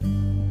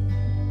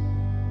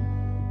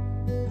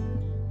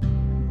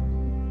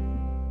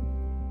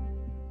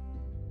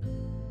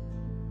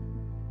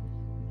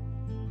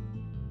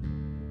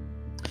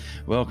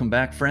Welcome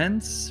back,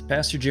 friends.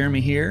 Pastor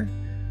Jeremy here,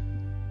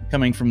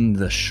 coming from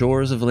the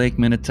shores of Lake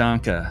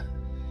Minnetonka,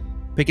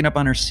 picking up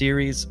on our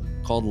series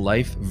called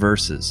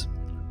LifeVerse,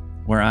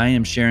 where I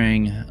am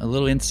sharing a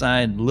little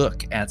inside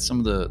look at some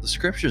of the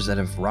scriptures that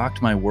have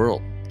rocked my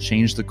world,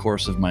 changed the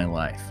course of my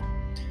life.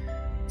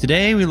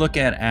 Today we look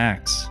at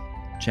Acts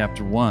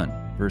chapter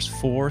 1, verse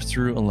 4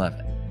 through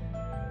 11.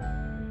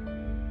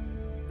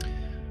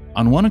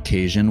 On one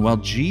occasion, while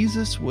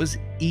Jesus was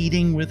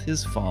eating with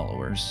his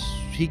followers,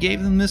 he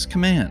gave them this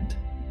command: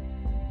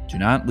 "Do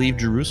not leave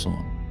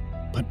Jerusalem,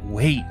 but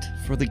wait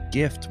for the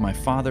gift my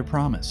Father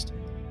promised,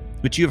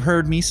 which you have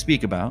heard me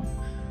speak about.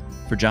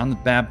 For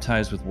John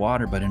baptized with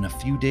water, but in a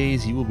few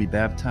days you will be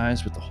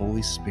baptized with the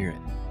Holy Spirit.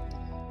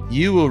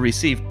 You will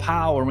receive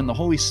power when the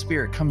Holy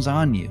Spirit comes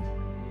on you,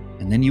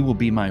 and then you will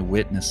be my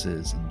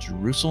witnesses in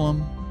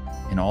Jerusalem,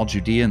 in all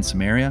Judea and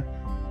Samaria,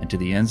 and to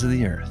the ends of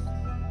the earth."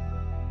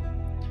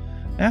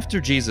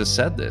 After Jesus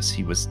said this,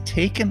 he was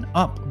taken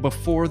up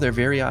before their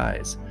very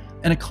eyes,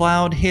 and a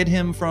cloud hid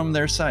him from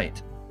their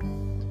sight.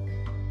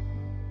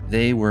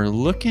 They were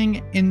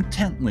looking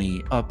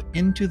intently up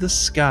into the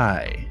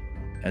sky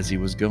as he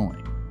was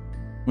going,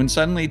 when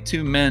suddenly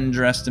two men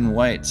dressed in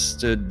white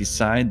stood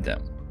beside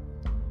them.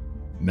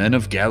 "Men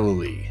of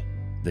Galilee,"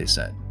 they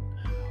said,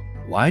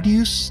 "why do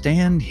you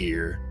stand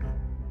here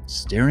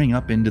staring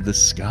up into the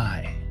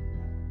sky?"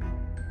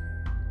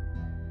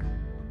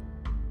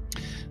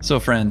 So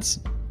friends,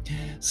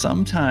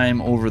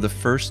 sometime over the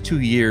first 2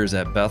 years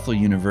at Bethel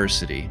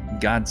University,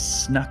 God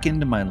snuck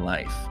into my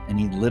life and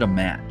he lit a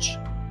match.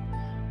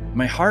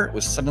 My heart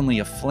was suddenly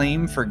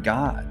aflame for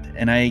God,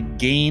 and I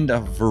gained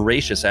a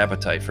voracious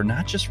appetite for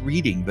not just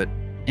reading, but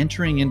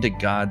entering into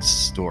God's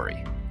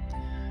story.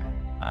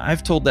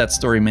 I've told that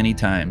story many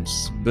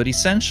times, but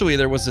essentially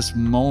there was this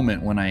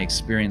moment when I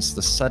experienced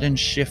the sudden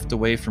shift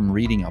away from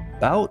reading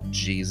about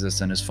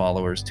Jesus and his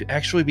followers to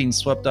actually being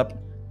swept up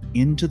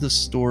into the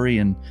story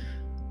and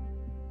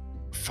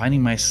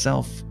finding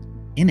myself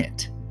in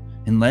it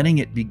and letting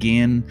it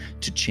begin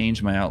to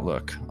change my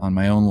outlook on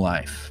my own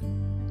life.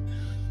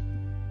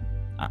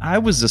 I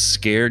was a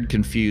scared,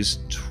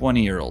 confused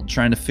 20-year-old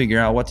trying to figure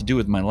out what to do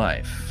with my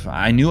life.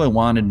 I knew I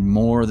wanted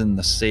more than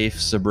the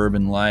safe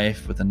suburban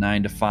life with a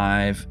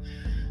 9-to-5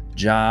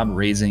 job,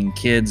 raising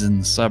kids in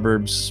the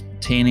suburbs,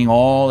 attaining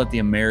all that the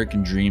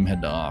American dream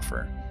had to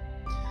offer.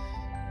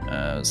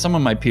 Some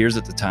of my peers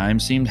at the time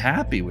seemed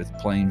happy with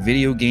playing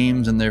video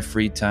games in their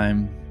free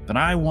time, but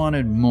I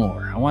wanted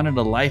more. I wanted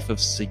a life of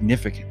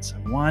significance.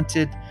 I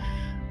wanted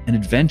an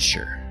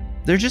adventure.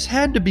 There just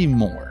had to be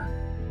more.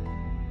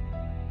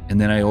 And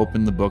then I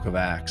opened the book of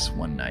Acts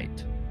one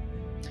night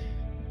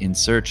in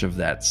search of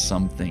that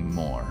something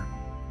more.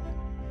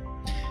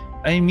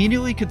 I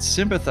immediately could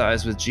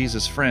sympathize with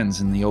Jesus'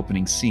 friends in the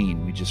opening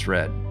scene we just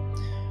read.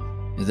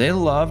 They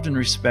loved and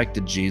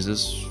respected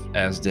Jesus,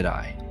 as did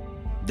I.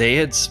 They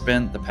had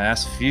spent the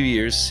past few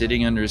years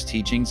sitting under his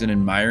teachings and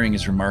admiring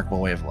his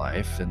remarkable way of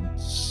life, and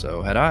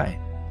so had I.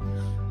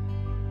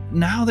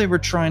 Now they were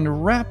trying to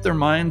wrap their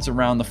minds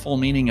around the full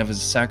meaning of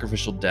his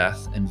sacrificial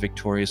death and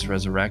victorious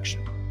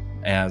resurrection,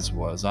 as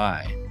was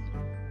I.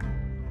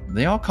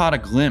 They all caught a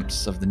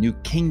glimpse of the new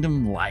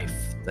kingdom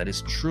life that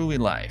is truly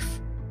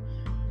life,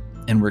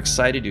 and were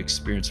excited to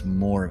experience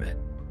more of it.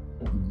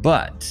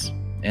 But,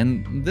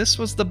 and this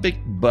was the big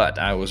but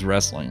I was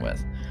wrestling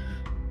with,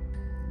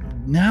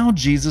 now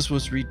Jesus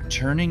was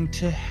returning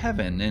to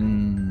heaven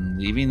and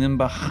leaving them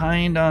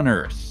behind on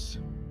earth.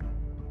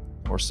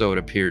 Or so it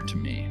appeared to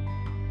me.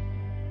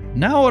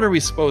 Now what are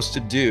we supposed to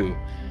do?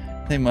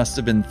 They must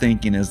have been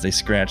thinking as they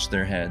scratched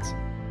their heads.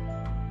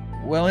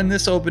 Well, in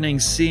this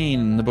opening scene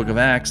in the book of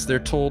Acts, they're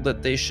told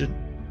that they should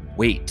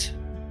wait.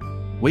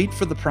 Wait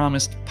for the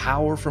promised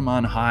power from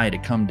on high to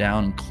come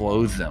down and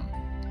clothe them.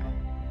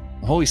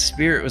 The Holy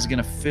Spirit was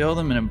going to fill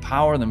them and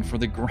empower them for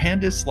the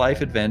grandest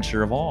life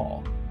adventure of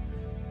all.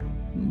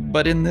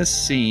 But in this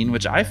scene,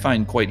 which I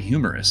find quite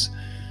humorous,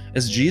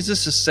 as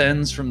Jesus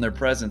ascends from their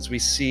presence, we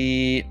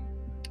see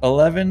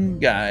 11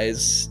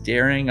 guys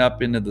staring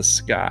up into the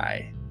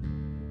sky,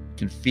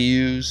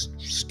 confused,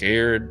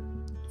 scared,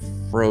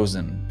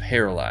 frozen,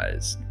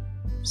 paralyzed,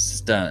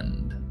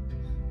 stunned.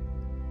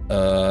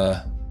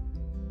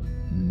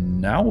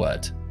 Now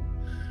what?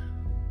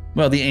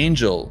 Well, the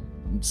angel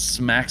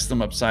smacks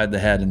them upside the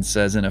head and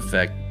says, in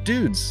effect,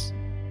 "Dudes,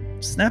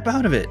 snap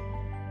out of it.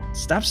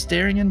 Stop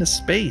staring into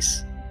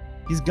space.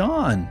 He's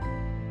gone.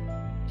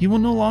 He will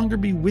no longer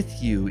be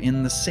with you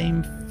in the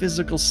same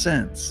physical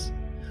sense.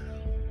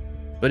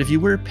 But if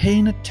you were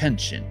paying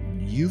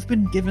attention, you've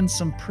been given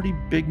some pretty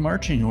big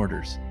marching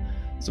orders.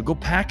 So go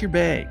pack your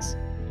bags.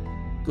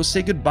 Go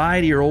say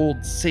goodbye to your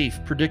old, safe,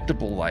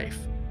 predictable life.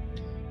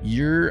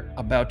 You're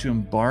about to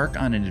embark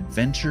on an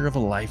adventure of a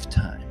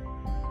lifetime.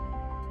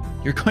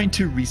 You're going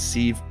to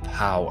receive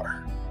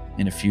power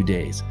in a few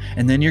days,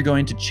 and then you're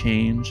going to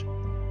change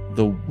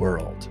the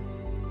world.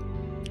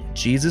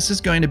 Jesus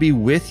is going to be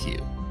with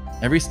you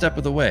every step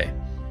of the way.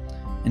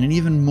 in an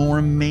even more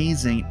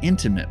amazing,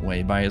 intimate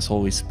way by His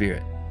Holy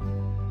Spirit.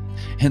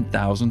 And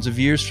thousands of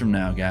years from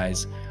now,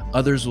 guys,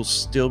 others will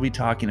still be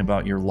talking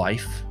about your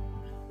life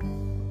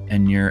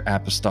and your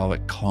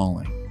apostolic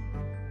calling.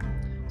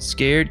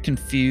 Scared,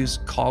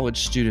 confused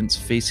college students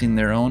facing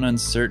their own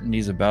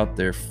uncertainties about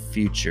their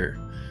future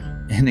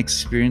and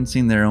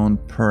experiencing their own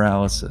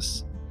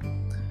paralysis,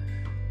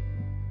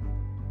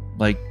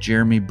 like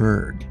Jeremy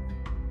Berg,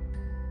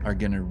 are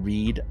going to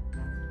read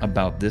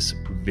about this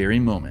very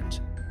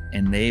moment,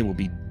 and they will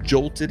be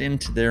jolted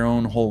into their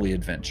own holy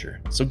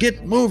adventure. So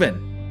get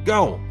moving.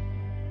 Go.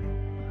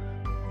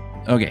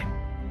 Okay,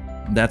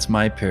 that's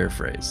my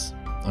paraphrase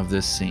of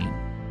this scene.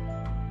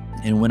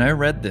 And when I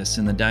read this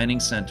in the dining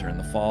center in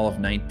the fall of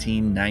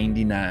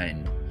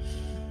 1999,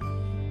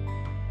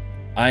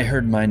 I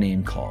heard my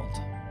name called.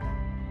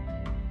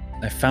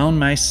 I found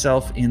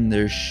myself in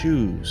their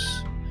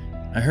shoes.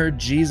 I heard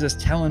Jesus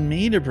telling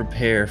me to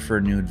prepare for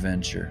a new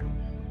adventure,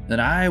 that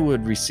I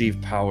would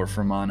receive power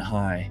from on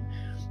high.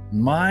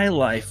 My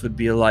life would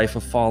be a life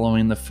of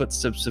following the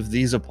footsteps of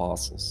these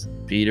apostles,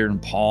 Peter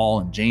and Paul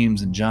and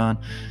James and John,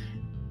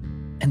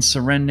 and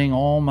surrendering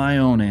all my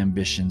own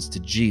ambitions to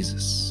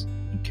Jesus,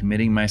 and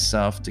committing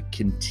myself to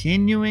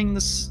continuing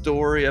the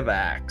story of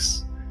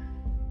Acts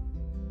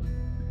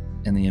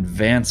and the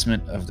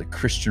advancement of the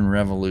Christian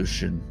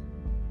revolution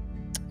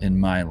in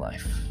my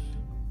life.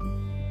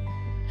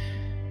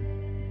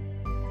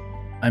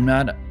 I'm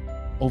not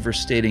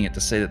overstating it to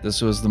say that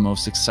this was the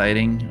most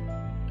exciting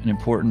and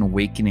important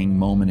awakening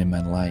moment in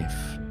my life.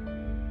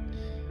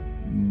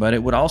 But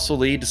it would also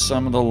lead to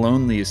some of the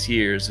loneliest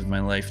years of my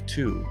life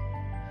too.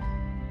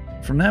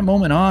 From that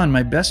moment on,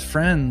 my best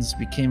friends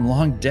became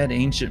long-dead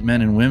ancient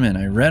men and women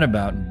I read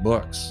about in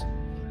books.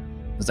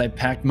 As I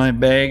packed my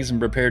bags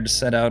and prepared to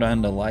set out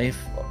on the life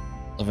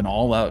of an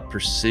all-out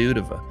pursuit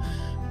of a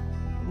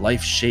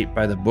life shaped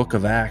by the book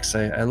of Acts,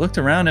 I looked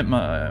around at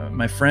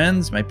my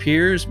friends, my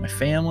peers, my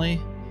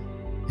family,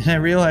 and I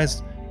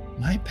realized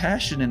my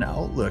passion and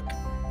outlook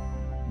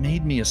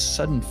made me a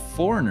sudden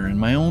foreigner in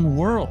my own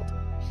world.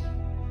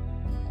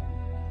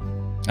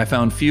 I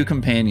found few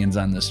companions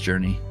on this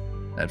journey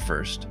at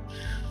first.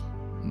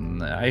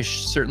 I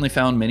certainly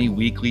found many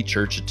weekly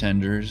church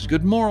attenders,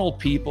 good moral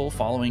people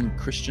following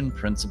Christian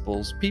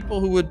principles,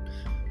 people who would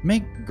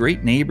make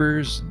great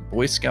neighbors,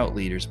 Boy Scout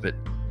leaders, but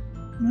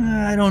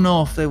I don't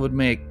know if they would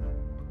make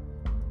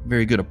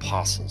very good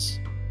apostles.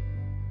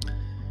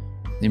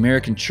 The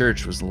American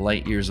church was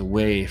light years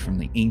away from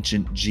the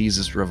ancient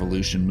Jesus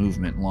Revolution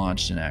movement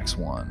launched in Acts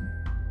 1.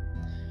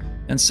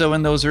 And so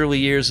in those early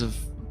years of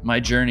my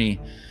journey,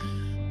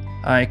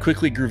 I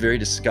quickly grew very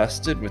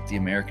disgusted with the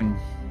American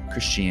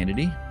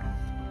Christianity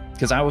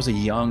because I was a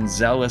young,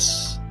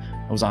 zealous,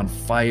 I was on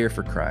fire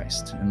for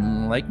Christ.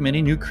 And like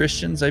many new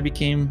Christians, I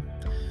became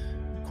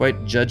quite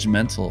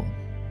judgmental.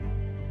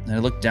 And I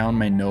looked down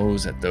my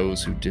nose at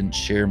those who didn't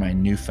share my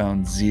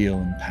newfound zeal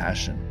and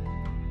passion.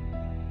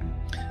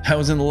 I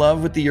was in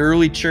love with the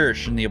early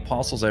church and the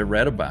apostles I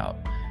read about,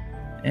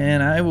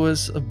 and I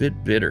was a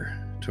bit bitter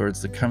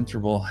towards the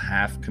comfortable,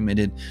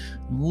 half-committed,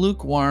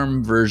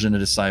 lukewarm version of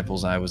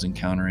disciples I was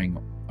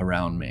encountering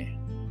around me.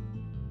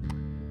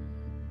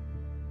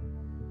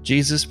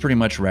 Jesus pretty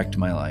much wrecked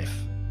my life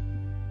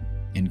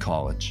in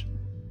college.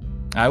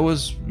 I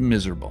was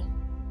miserable,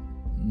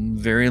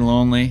 very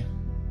lonely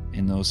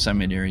in those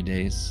seminary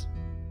days.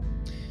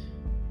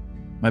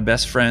 My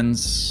best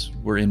friends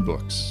were in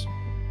books.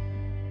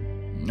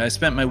 I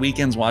spent my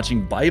weekends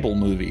watching Bible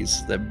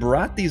movies that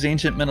brought these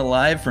ancient men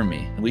alive for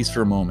me, at least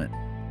for a moment.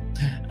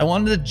 I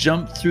wanted to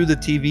jump through the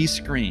TV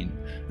screen,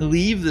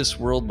 leave this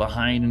world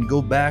behind, and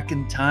go back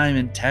in time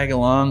and tag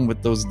along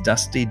with those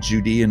dusty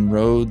Judean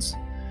roads.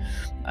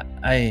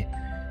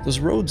 Those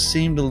roads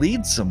seemed to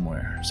lead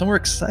somewhere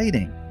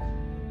exciting.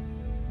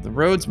 The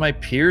roads my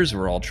peers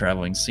were all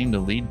traveling seemed to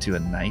lead to a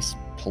nice,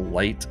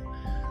 polite,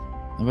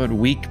 but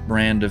weak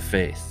brand of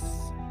faith.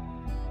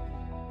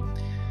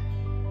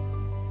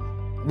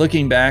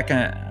 Looking back,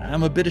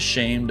 I'm a bit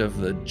ashamed of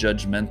the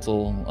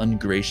judgmental,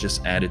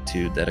 ungracious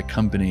attitude that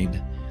accompanied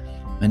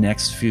the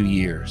next few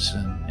years,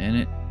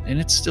 and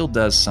it still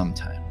does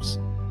sometimes.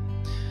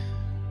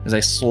 As I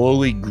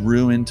slowly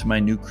grew into my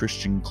new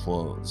Christian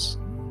clothes.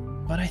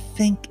 But I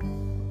think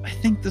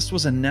this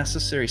was a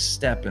necessary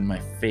step in my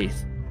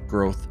faith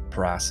growth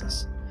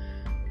process.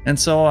 And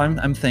so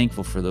I'm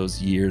thankful for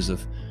those years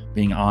of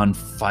being on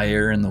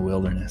fire in the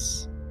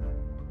wilderness.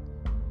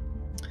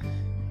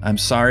 I'm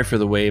sorry for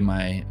the way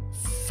my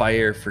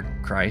fire for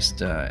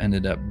Christ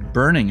ended up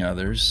burning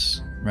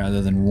others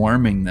rather than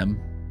warming them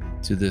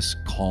to this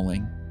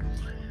calling.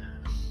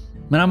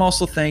 And I'm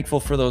also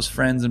thankful for those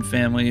friends and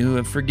family who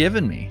have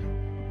forgiven me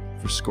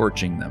for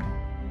scorching them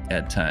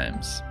at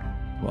times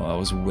while I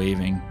was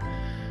waving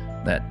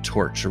that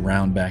torch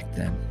around back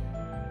then.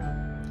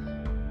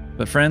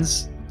 But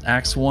friends,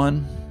 Acts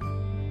 1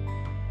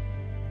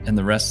 and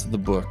the rest of the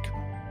book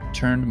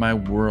turned my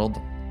world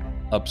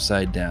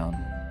upside down.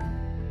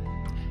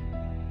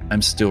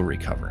 I'm still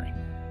recovering.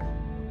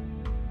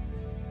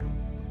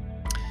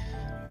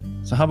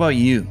 So how about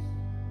you?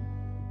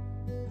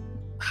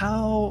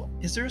 How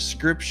is there a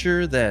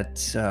scripture that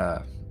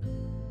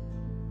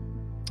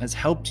has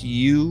helped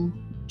you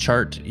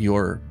chart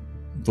your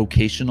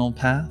vocational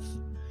path?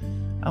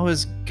 How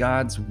has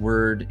God's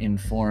word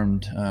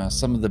informed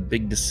some of the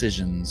big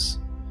decisions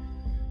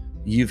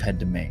you've had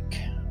to make?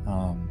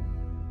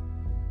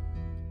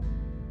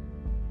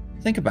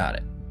 Think about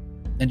it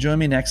and join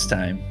me next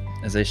time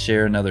as I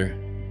share another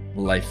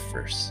life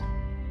verse.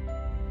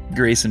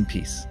 Grace and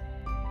peace.